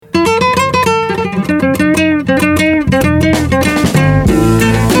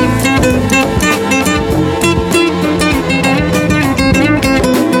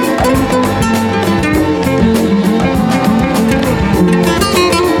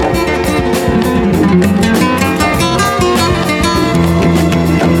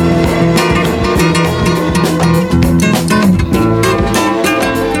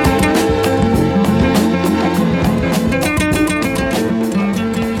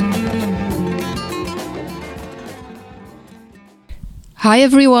Hi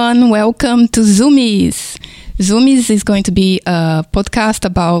everyone, welcome to Zoomies. Zoomies is going to be a podcast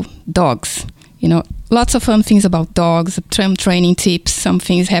about dogs. You know, lots of fun things about dogs, training tips, some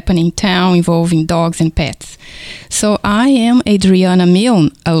things happening in town involving dogs and pets. So I am Adriana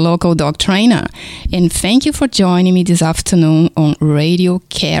Milne, a local dog trainer, and thank you for joining me this afternoon on Radio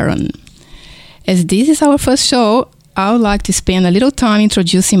Karen. As this is our first show, I would like to spend a little time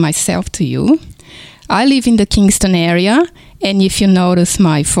introducing myself to you. I live in the Kingston area, and if you notice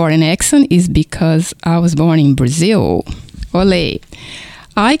my foreign accent, is because I was born in Brazil. Olé!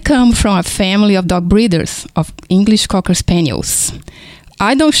 I come from a family of dog breeders, of English Cocker Spaniels.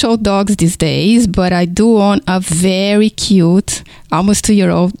 I don't show dogs these days, but I do own a very cute, almost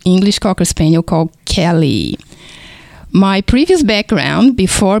 2-year-old English Cocker Spaniel called Kelly. My previous background,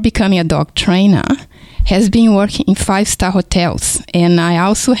 before becoming a dog trainer, has been working in 5-star hotels, and I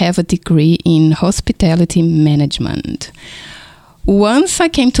also have a degree in hospitality management. Once I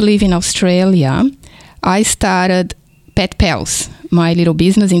came to live in Australia, I started Pet Pals, my little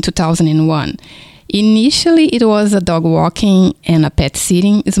business, in 2001. Initially, it was a dog walking and a pet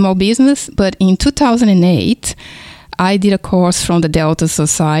sitting small business, but in 2008, I did a course from the Delta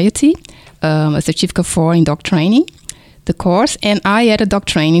Society, a certificate for in dog training, the course, and I added dog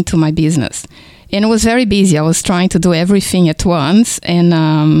training to my business. And it was very busy. I was trying to do everything at once, and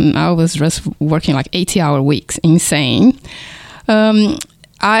I was just working like 80-hour weeks, insane.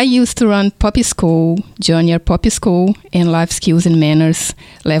 I used to run puppy school, junior puppy school, and life skills and manners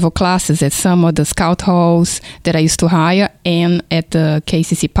level classes at some of the scout halls that I used to hire and at the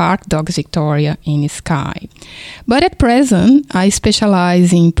KCC Park, Dogs Victoria in Skye. But at present, I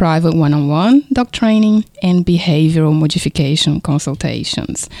specialize in private one-on-one dog training and behavioral modification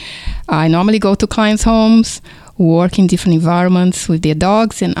consultations. I normally go to clients' homes, work in different environments with their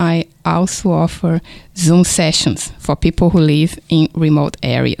dogs, and I also offer Zoom sessions for people who live in remote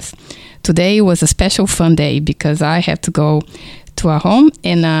areas. Today was a special fun day because I had to go to a home,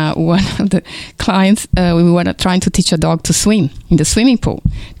 and one of the clients, we were trying to teach a dog to swim in the swimming pool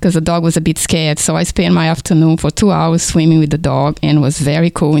because the dog was a bit scared. So I spent my afternoon for 2 hours swimming with the dog, and it was very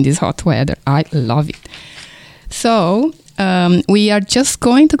cool in this hot weather. I love it. So we are just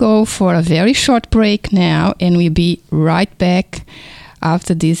going to go for a very short break now, and we'll be right back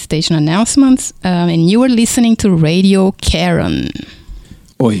after these station announcements. And you are listening to Radio Karen.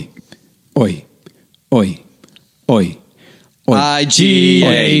 Oi, oi, oi, oi.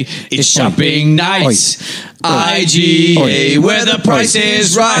 IGA, it's shopping nights. IGA, where the price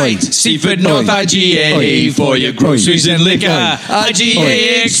is right. Seaford North IGA, for your groceries and liquor.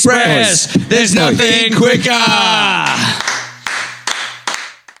 IGA Express, there's nothing quicker.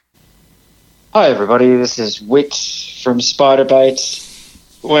 Hi everybody, this is Wit from Spiderbait.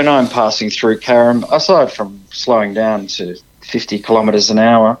 When I'm passing through Carrum, aside from slowing down to 50 kilometres an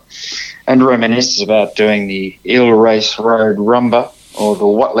hour and reminisce about doing the Eel Race Road Rumba or the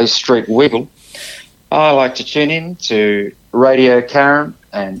Watley Street Wiggle, I like to tune in to Radio Carrum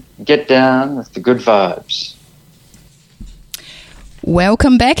and get down with the good vibes.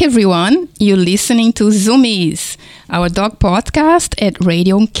 Welcome back, everyone. You're listening to Zoomies, our dog podcast at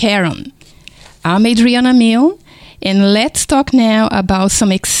Radio Karen. I'm Adriana Milne, and let's talk now about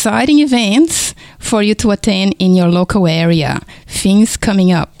some exciting events for you to attend in your local area. Things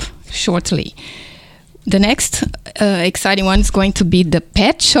coming up shortly. The next exciting one is going to be the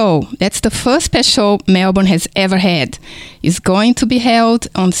Pet Show. That's the first pet show Melbourne has ever had. It's going to be held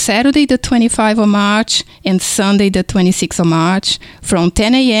on Saturday the 25th of March and Sunday the 26th of March from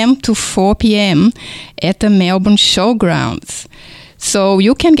 10 a.m. to 4 p.m. at the Melbourne Showgrounds. So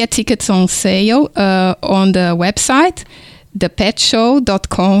you can get tickets on sale on the website,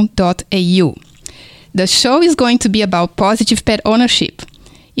 thepetshow.com.au. The show is going to be about positive pet ownership.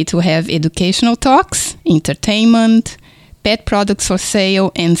 It will have educational talks, entertainment, pet products for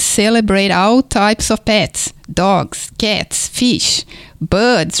sale, and celebrate all types of pets, dogs, cats, fish,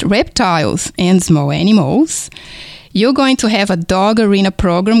 birds, reptiles, and small animals. You're going to have a dog arena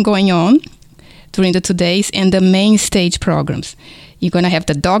program going on during the 2 days and the main stage programs. You're going to have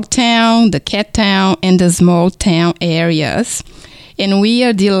the dog town, the cat town, and the small town areas. And we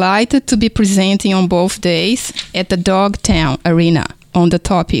are delighted to be presenting on both days at the dog town arena on the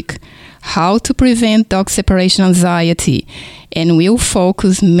topic, how to prevent dog separation anxiety. And we'll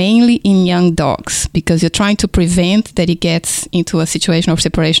focus mainly in young dogs because you're trying to prevent that it gets into a situation of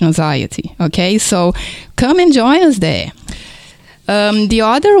separation anxiety. Okay, so come and join us there. The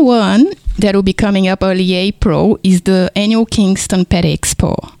other one that will be coming up early April is the annual Kingston Pet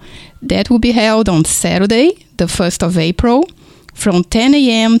Expo. That will be held on Saturday, the 1st of April, from 10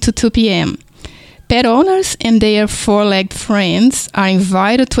 a.m. to 2 p.m. Pet owners and their four-legged friends are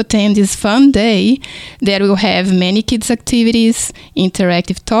invited to attend this fun day that will have many kids' activities,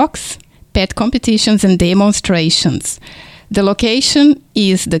 interactive talks, pet competitions, and demonstrations. The location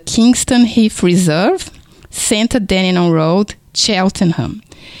is the Kingston Heath Reserve, Centre Dandenong Road, Cheltenham.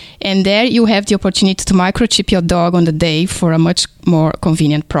 And there you have the opportunity to microchip your dog on the day for a much more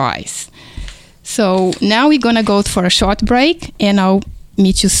convenient price. So now we're going to go for a short break, and I'll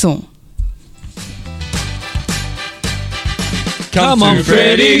meet you soon. Come on,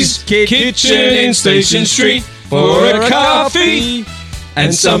 Freddy's Kitchen in Station Street for a coffee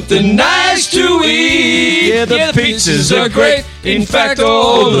and something nice to eat. Yeah, the pizzas are great. In fact,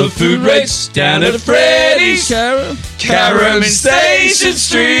 all the food rates down at Freddy's Carrum Station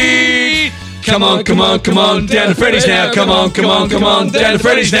Street. Come on, come on, come on, down to Freddy's now. Come on, come on, come on, down to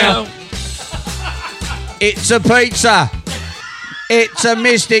Freddy's now. It's a pizza. It's a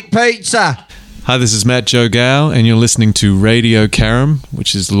Mystic Pizza. Hi, this is Matt Joe Gow, and you're listening to Radio Carrum,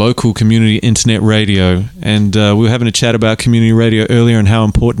 which is local community internet radio. And we were having a chat about community radio earlier and how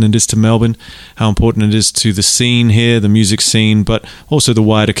important it is to Melbourne, how important it is to the scene here, the music scene, but also the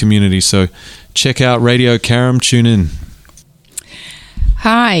wider community. So check out Radio Carrum, tune in.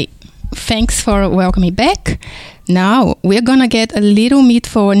 Hi, thanks for welcoming me back. Now we're gonna get a little bit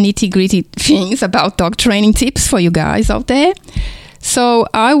for nitty-gritty things about dog training tips for you guys out there. So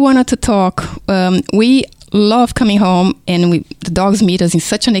I wanted to talk, we love coming home and the dogs meet us in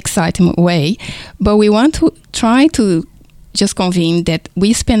such an exciting way, but we want to try to just convene that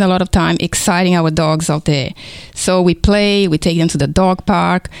we spend a lot of time exciting our dogs out there. So we play, we take them to the dog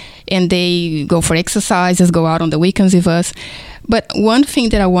park, and they go for exercises, go out on the weekends with us. But one thing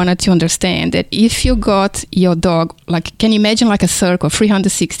that I wanted to understand, that if you got your dog, like, can you imagine like a circle,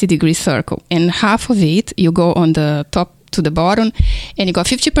 360-degree circle, and half of it, you go on the top to the bottom, and you got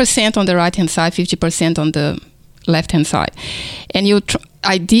 50% on the right-hand side, 50% on the left-hand side. And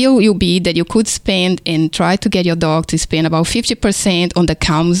ideal will be that you could spend and try to get your dog to spend about 50% on the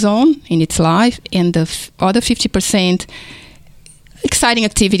calm zone in its life, and the other 50% exciting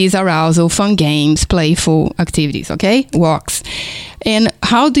activities, arousal, fun games, playful activities, okay? Walks. And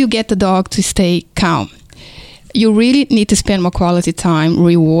how do you get the dog to stay calm? You really need to spend more quality time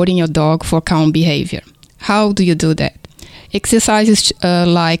rewarding your dog for calm behavior. How do you do that? Exercises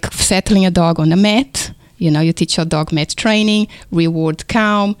like settling a dog on a mat. You teach your dog mat training, reward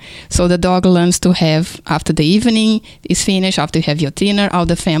calm. So the dog learns to have, after the evening is finished, after you have your dinner, all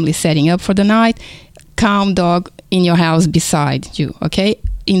the family setting up for the night, calm dog in your house beside you, okay?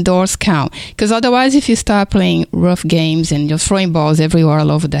 Indoors calm. Because otherwise, if you start playing rough games and you're throwing balls everywhere all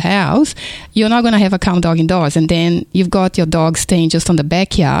over the house, you're not going to have a calm dog indoors. And then you've got your dog staying just on the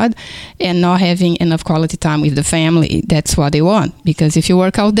backyard and not having enough quality time with the family. That's what they want. Because if you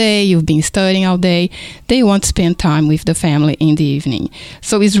work all day, you've been studying all day, they want to spend time with the family in the evening.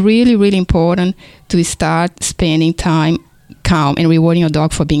 So it's really, really important to start spending time calm and rewarding your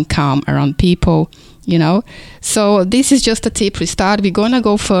dog for being calm around people. So this is just a tip we start. We're going to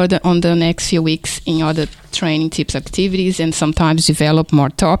go further on the next few weeks in other training tips, activities, and sometimes develop more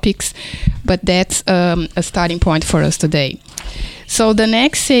topics. But that's a starting point for us today. So the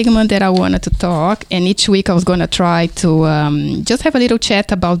next segment that I wanted to talk, and each week I was going to try to just have a little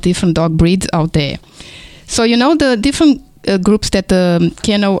chat about different dog breeds out there. So the different groups that the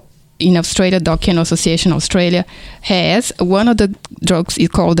kennel in Australia, Dog Kennel Association Australia has, one of the dogs is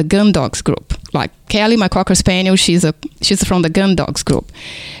called the Gun Dogs group. Like Kelly, my Cocker Spaniel, she's from the Gun Dogs group.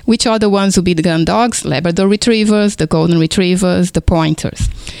 Which are the ones who be the Gun Dogs? Labrador Retrievers, the Golden Retrievers, the Pointers.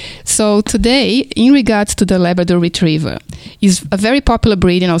 So today, in regards to the Labrador Retriever, is a very popular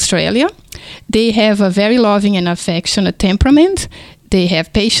breed in Australia. They have a very loving and affectionate temperament. They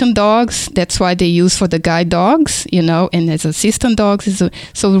have patient dogs. That's why they use for the guide dogs, and as assistant dogs,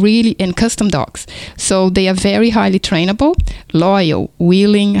 and custom dogs. So they are very highly trainable, loyal,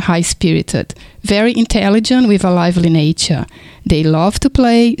 willing, high-spirited, very intelligent with a lively nature. They love to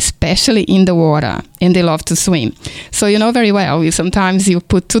play, especially in the water, and they love to swim. So very well, sometimes you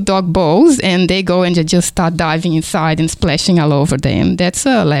put two dog bowls and they go and just start diving inside and splashing all over them. That's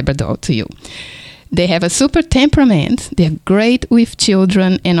a Labrador to you. They have a super temperament. They're great with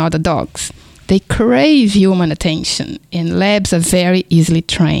children and other dogs. They crave human attention, and labs are very easily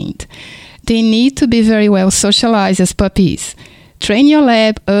trained. They need to be very well socialized as puppies. Train your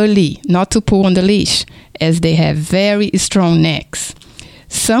lab early not to pull on the leash, as they have very strong necks.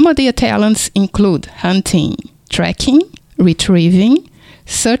 Some of their talents include hunting, tracking, retrieving,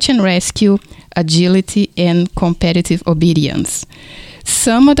 search and rescue, agility, and competitive obedience.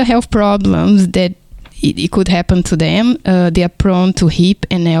 Some of the health problems that it could happen to them. They are prone to hip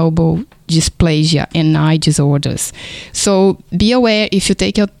and elbow dysplasia and eye disorders. So be aware if you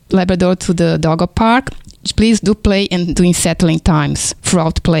take your Labrador to the dog park, please do play and doing settling times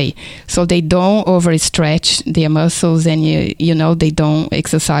throughout play, so they don't overstretch their muscles and they don't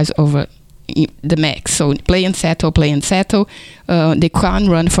exercise over the max. So play and settle. They can't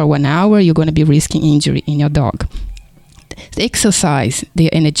run for 1 hour. You're going to be risking injury in your dog. Exercise.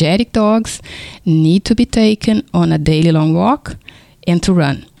 The energetic dogs need to be taken on a daily long walk and to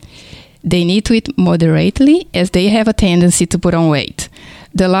run. They need to eat moderately, as they have a tendency to put on weight.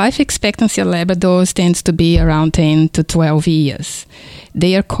 The life expectancy of Labradors tends to be around 10 to 12 years.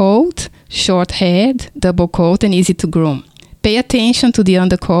 They are coat, short-haired, double coat, and easy to groom. Pay attention to the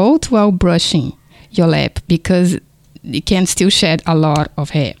undercoat while brushing your lap, because it can still shed a lot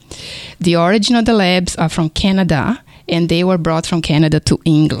of hair. The origin of the labs are from Canada, and they were brought from Canada to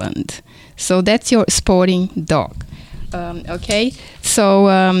England. So that's your sporting dog. Okay,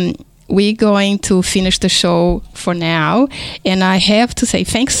 so we're going to finish the show for now. And I have to say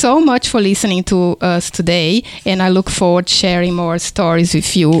thanks so much for listening to us today. And I look forward to sharing more stories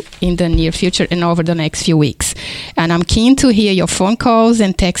with you in the near future and over the next few weeks. And I'm keen to hear your phone calls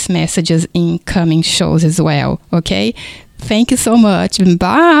and text messages in coming shows as well. Okay? Thank you so much.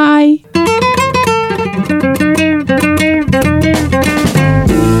 Bye.